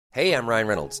Hey, I'm Ryan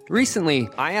Reynolds. Recently,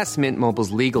 I asked Mint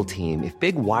Mobile's legal team if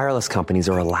big wireless companies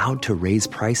are allowed to raise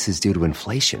prices due to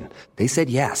inflation. They said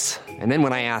yes. And then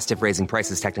when I asked if raising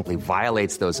prices technically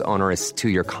violates those onerous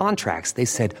two-year contracts, they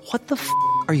said, "What the f***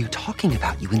 are you talking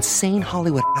about, you insane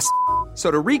Hollywood ass?" So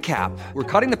to recap, we're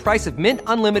cutting the price of Mint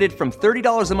Unlimited from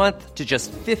 $30 a month to just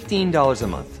 $15 a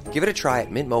month. Give it a try at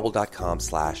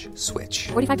mintmobile.com/switch.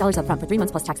 $45 up front for 3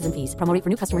 months plus taxes and fees. Promo rate for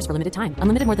new customers for limited time.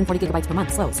 Unlimited more than 40 gigabytes per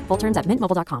month. Slows full terms at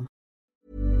mintmobile.com.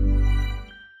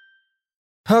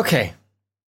 Okay,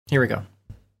 here we go.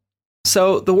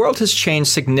 So the world has changed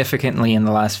significantly in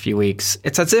the last few weeks.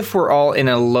 It's as if we're all in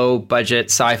a low-budget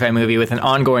sci-fi movie with an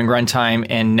ongoing runtime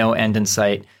and no end in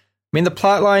sight. I mean, the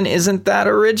plotline isn't that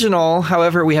original.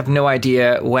 However, we have no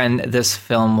idea when this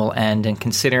film will end, and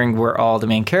considering we're all the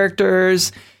main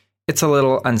characters, it's a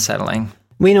little unsettling.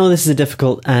 We know this is a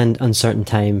difficult and uncertain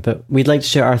time, but we'd like to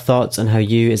share our thoughts on how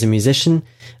you, as a musician,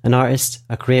 an artist,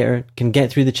 a creator, can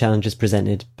get through the challenges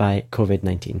presented by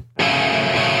COVID-19.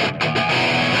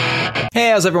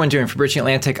 Hey, how's everyone doing? For Bridging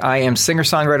Atlantic, I am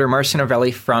singer-songwriter Marcia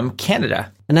Novelli from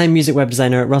Canada. And I'm music web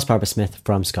designer Ross Barber-Smith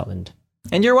from Scotland.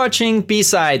 And you're watching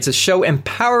B-Sides, a show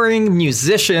empowering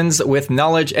musicians with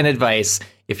knowledge and advice.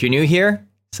 If you're new here,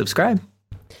 subscribe.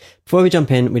 Before we jump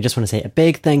in, we just want to say a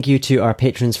big thank you to our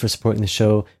patrons for supporting the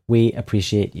show. We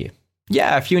appreciate you.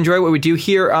 Yeah, if you enjoy what we do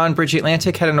here on Bridge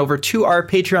Atlantic, head on over to our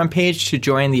Patreon page to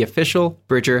join the official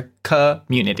Bridger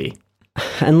community.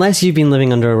 Unless you've been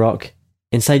living under a rock,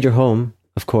 inside your home,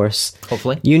 of course,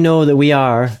 hopefully, you know that we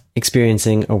are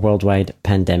experiencing a worldwide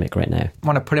pandemic right now. I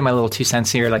want to put in my little 2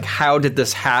 cents here. Like, how did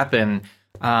this happen?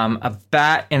 A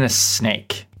bat and a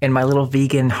snake. And my little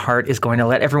vegan heart is going to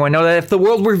let everyone know that if the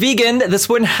world were vegan, this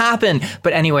wouldn't happen.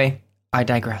 But anyway, I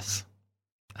digress.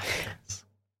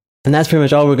 And that's pretty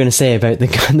much all we're going to say about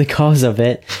the cause of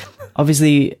it.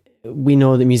 Obviously, we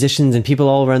know that musicians and people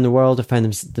all around the world have found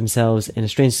themselves in a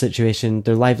strange situation.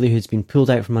 Their livelihood's been pulled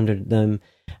out from under them.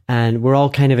 And we're all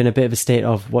kind of in a bit of a state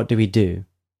of, what do we do?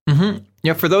 Mm-hmm.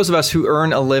 Yeah, for those of us who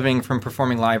earn a living from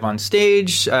performing live on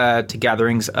stage to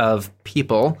gatherings of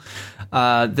people,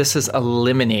 this has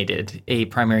eliminated a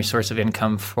primary source of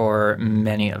income for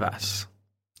many of us.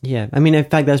 Yeah, I mean, in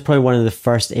fact, that's probably one of the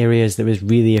first areas that was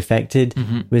really affected.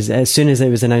 Was as soon as it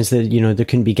was announced that, there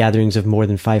couldn't be gatherings of more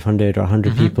than 500 or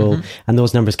 100 people, and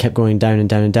those numbers kept going down and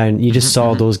down and down. You just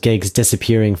saw those gigs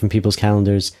disappearing from people's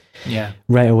calendars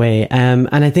right away. And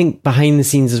I think behind the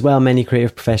scenes as well, many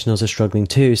creative professionals are struggling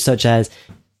too, such as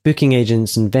booking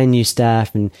agents and venue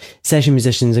staff and session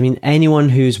musicians. I mean, anyone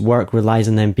whose work relies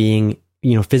on them being,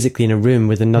 physically in a room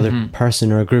with another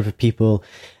person or a group of people,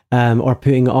 or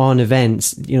putting on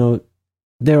events,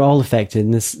 they're all affected.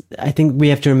 And I think we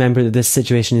have to remember that this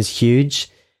situation is huge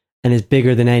and is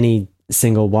bigger than any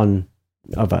single one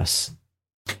of us.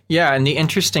 Yeah, and the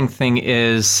interesting thing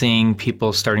is seeing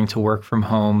people starting to work from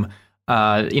home,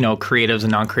 creatives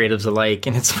and non-creatives alike.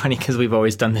 And it's funny because we've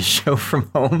always done this show from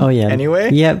home. Oh, yeah.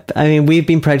 Anyway. Yep. I mean, we've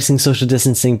been practicing social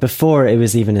distancing before it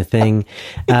was even a thing.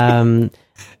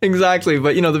 Exactly.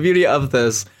 But, the beauty of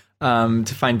this, to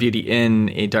find beauty in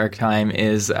a dark time,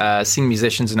 is seeing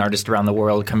musicians and artists around the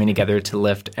world coming together to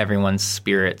lift everyone's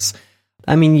spirits.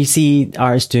 I mean, you see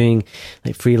artists doing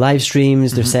like free live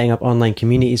streams. They're setting up online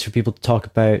communities for people to talk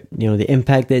about, the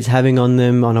impact that it's having on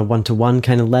them on a one-to-one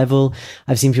kind of level.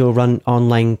 I've seen people run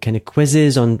online kind of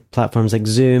quizzes on platforms like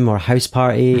Zoom or House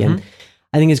Party. And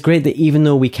I think it's great that even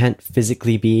though we can't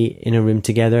physically be in a room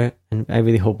together, and I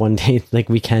really hope one day like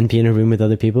we can be in a room with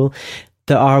other people,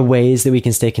 there are ways that we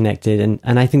can stay connected.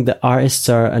 And I think that artists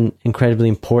are an incredibly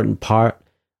important part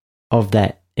of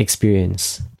that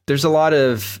experience. There's a lot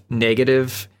of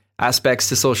negative aspects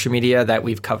to social media that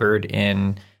we've covered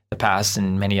in the past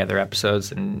and many other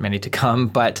episodes and many to come.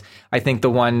 But I think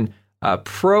the one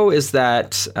pro is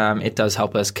that it does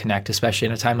help us connect, especially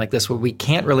in a time like this where we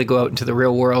can't really go out into the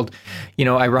real world.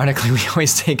 Ironically, we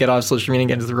always take it off social media and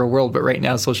get into the real world. But right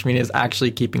now, social media is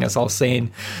actually keeping us all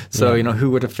sane. So, who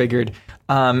would have figured?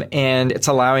 And it's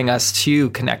allowing us to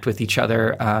connect with each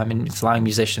other. And it's allowing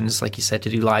musicians, like you said, to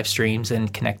do live streams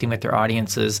and connecting with their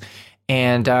audiences.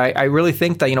 And I really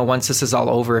think that, once this is all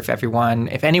over, if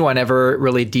anyone ever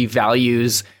really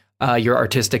devalues your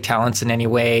artistic talents in any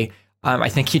way, I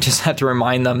think you just have to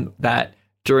remind them that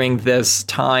during this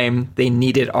time, they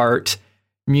needed art,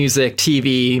 music,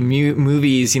 TV,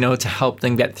 movies, to help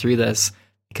them get through this.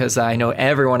 Because I know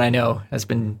everyone I know has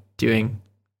been doing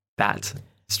that.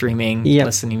 Streaming,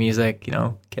 listening to music,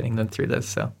 getting them through this.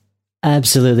 So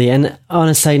absolutely. And on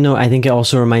a side note, I think it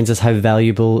also reminds us how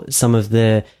valuable some of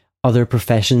the other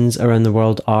professions around the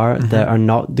world are that are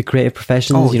not the creative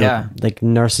professions, like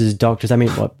nurses, doctors. I mean,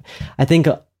 I think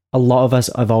a lot of us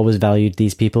have always valued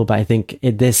these people, but I think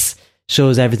this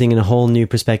shows everything in a whole new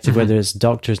perspective, whether it's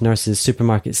doctors, nurses,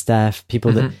 supermarket staff,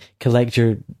 people that collect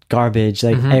your garbage,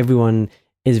 like everyone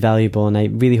is valuable. And I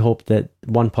really hope that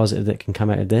one positive that can come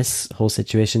out of this whole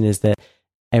situation is that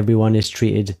everyone is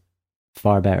treated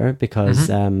far better, because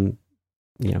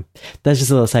that's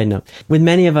just a little side note. With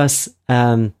many of us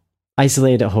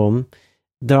isolated at home,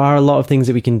 there are a lot of things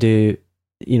that we can do,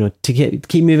 to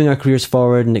keep moving our careers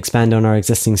forward and expand on our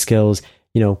existing skills.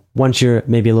 Once you're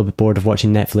maybe a little bit bored of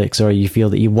watching Netflix, or you feel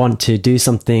that you want to do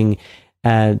something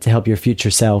to help your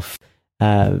future self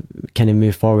kind of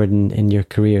move forward in your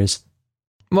careers.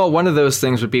 Well, one of those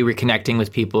things would be reconnecting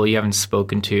with people you haven't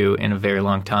spoken to in a very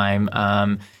long time.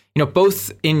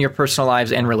 Both in your personal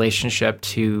lives and relationship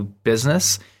to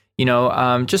business,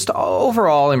 just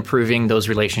overall improving those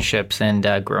relationships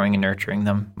and growing and nurturing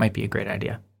them might be a great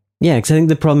idea. Yeah, because I think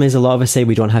the problem is a lot of us say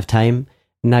we don't have time.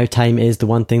 Now time is the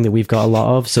one thing that we've got a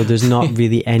lot of, so there's not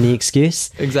really any excuse.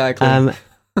 Exactly. And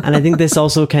I think this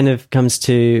also kind of comes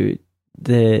to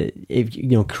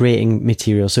creating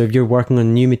material. So if you're working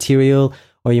on new material,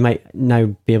 or you might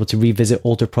now be able to revisit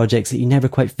older projects that you never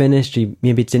quite finished, or you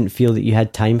maybe didn't feel that you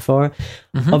had time for.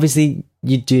 Obviously,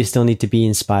 you do still need to be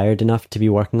inspired enough to be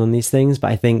working on these things.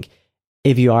 But I think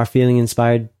if you are feeling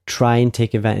inspired, try and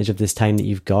take advantage of this time that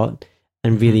you've got,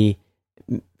 and really,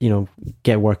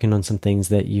 get working on some things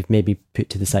that you've maybe put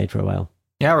to the side for a while.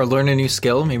 Yeah, or learn a new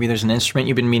skill. Maybe there's an instrument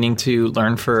you've been meaning to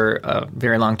learn for a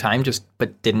very long time,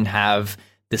 but didn't have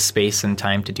the space and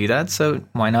time to do that. So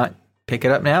why not pick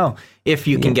it up now, if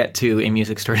you can get to a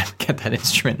music store to get that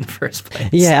instrument in the first place?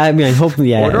 Yeah, I mean,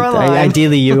 hopefully, Order online.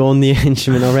 Ideally you own the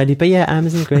instrument already, but yeah,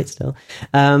 Amazon's great still.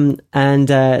 And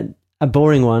a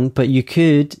boring one, but you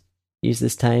could use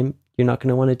this time. You're not going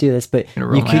to want to do this, but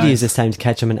you could use this time to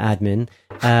catch up on admin.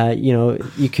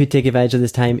 You could take advantage of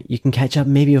this time. You can catch up.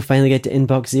 Maybe you'll finally get to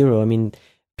inbox zero. I mean,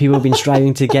 people have been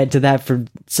striving to get to that for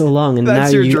so long, and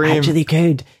That's now your you dream. actually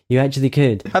could. You actually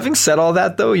could. Having said all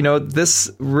that, though, this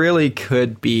really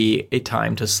could be a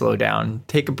time to slow down,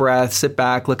 take a breath, sit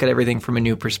back, look at everything from a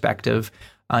new perspective.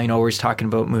 We're always talking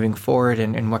about moving forward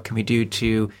and what can we do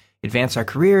to advance our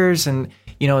careers, and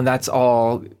that's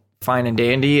all fine and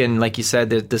dandy. And like you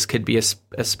said, that this could be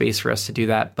a space for us to do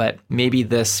that. But maybe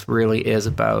this really is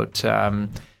about,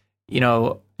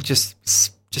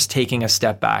 just taking a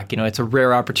step back. It's a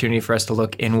rare opportunity for us to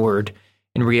look inward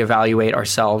and reevaluate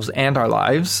ourselves and our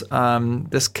lives.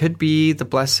 This could be the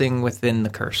blessing within the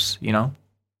curse, Yeah,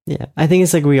 I think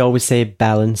it's like we always say,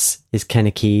 balance is kind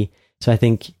of key. So I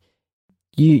think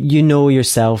you know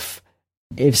yourself,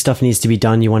 if stuff needs to be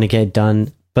done, you want to get it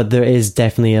done. But there is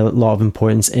definitely a lot of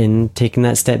importance in taking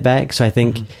that step back. So I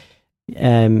think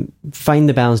find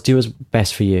the balance, do what's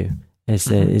best for you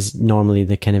is normally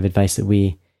the kind of advice that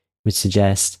we would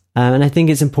suggest. And I think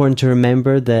it's important to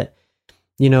remember that,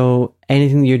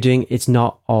 anything that you're doing, it's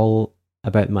not all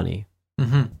about money.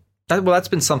 That's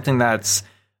been something that's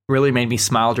really made me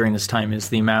smile during this time, is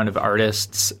the amount of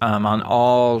artists on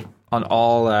all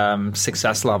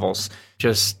success levels,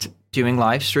 just doing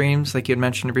live streams like you had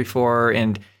mentioned before,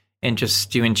 and just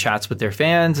doing chats with their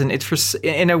fans. And it's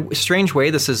in a strange way,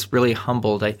 this has really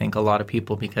humbled, I think, a lot of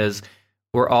people, because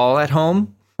we're all at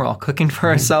home, we're all cooking for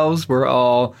ourselves, we're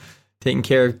all taking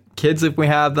care of kids if we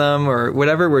have them, or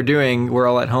whatever we're doing, we're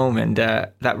all at home. And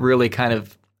that really kind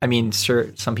of, sure,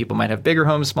 some people might have bigger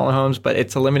homes, smaller homes, but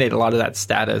it's eliminated a lot of that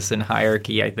status and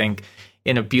hierarchy, I think,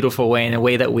 in a beautiful way, in a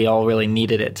way that we all really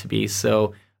needed it to be.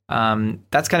 So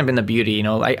that's kind of been the beauty,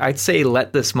 I'd say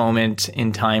let this moment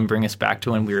in time bring us back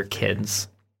to when we were kids,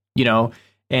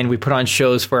 and we put on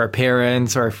shows for our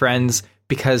parents or our friends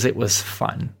because it was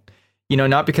fun,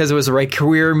 not because it was the right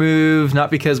career move,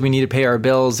 not because we need to pay our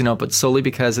bills, but solely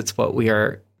because it's what we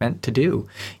are meant to do,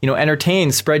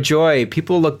 entertain, spread joy.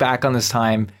 People look back on this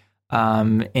time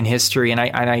in history, and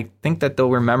I think that they'll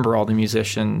remember all the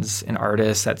musicians and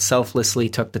artists that selflessly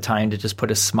took the time to just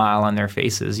put a smile on their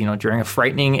faces, during a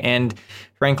frightening and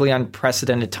frankly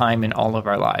unprecedented time in all of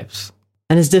our lives.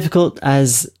 And as difficult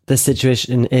as the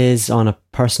situation is on a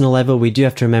personal level, we do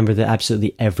have to remember that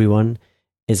absolutely everyone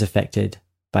is affected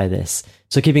by this.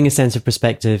 So keeping a sense of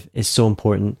perspective is so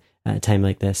important at a time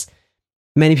like this.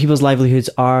 Many people's livelihoods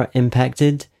are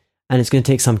impacted, and it's going to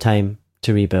take some time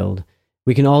to rebuild.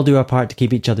 We can all do our part to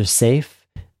keep each other safe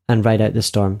and ride out the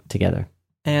storm together.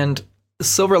 And the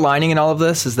silver lining in all of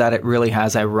this is that it really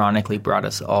has ironically brought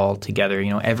us all together.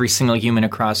 Every single human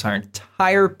across our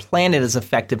entire planet is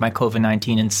affected by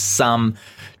COVID-19 in some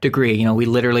degree. We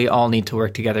literally all need to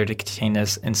work together to contain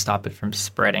this and stop it from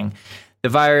spreading. The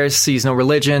virus sees no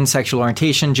religion, sexual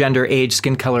orientation, gender, age,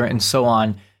 skin color, and so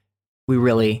on. we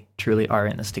really, truly are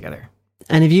in this together.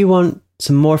 And if you want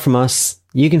some more from us,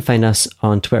 you can find us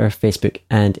on Twitter, Facebook,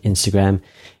 and Instagram.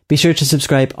 Be sure to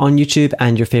subscribe on YouTube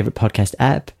and your favorite podcast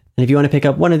app. And if you want to pick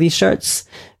up one of these shirts,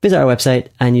 visit our website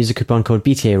and use the coupon code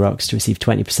BTAROCKS to receive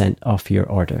 20% off your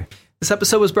order. This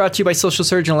episode was brought to you by Social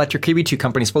Surge and Electric Kiwi, 2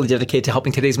 companies fully dedicated to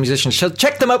helping today's musicians. So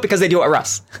check them out because they do it,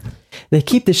 Russ. They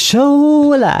keep the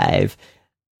show alive.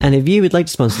 And if you would like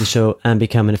to sponsor the show and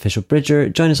become an official Bridger,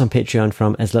 join us on Patreon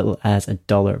from as little as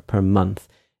 $1 per month.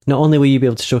 Not only will you be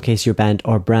able to showcase your band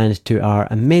or brand to our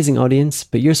amazing audience,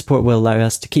 but your support will allow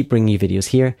us to keep bringing you videos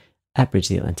here at Bridge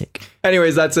the Atlantic.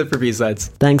 Anyways, that's it for B-Sides.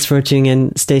 Thanks for tuning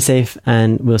in. Stay safe,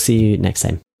 and we'll see you next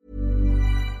time.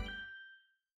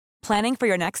 Planning for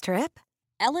your next trip?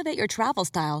 Elevate your travel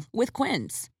style with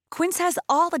Quince. Quince has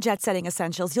all the jet-setting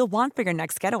essentials you'll want for your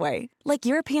next getaway, like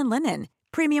European linen,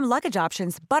 premium luggage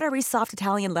options, buttery soft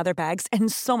Italian leather bags,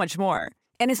 and so much more.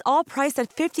 And is all priced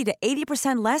at 50 to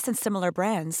 80% less than similar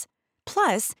brands.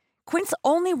 Plus, Quince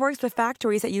only works with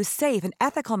factories that use safe and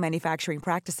ethical manufacturing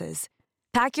practices.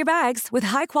 Pack your bags with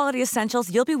high-quality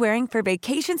essentials you'll be wearing for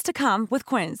vacations to come with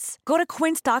Quince. Go to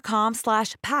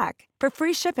quince.com/pack for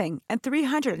free shipping and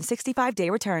 365-day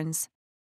returns.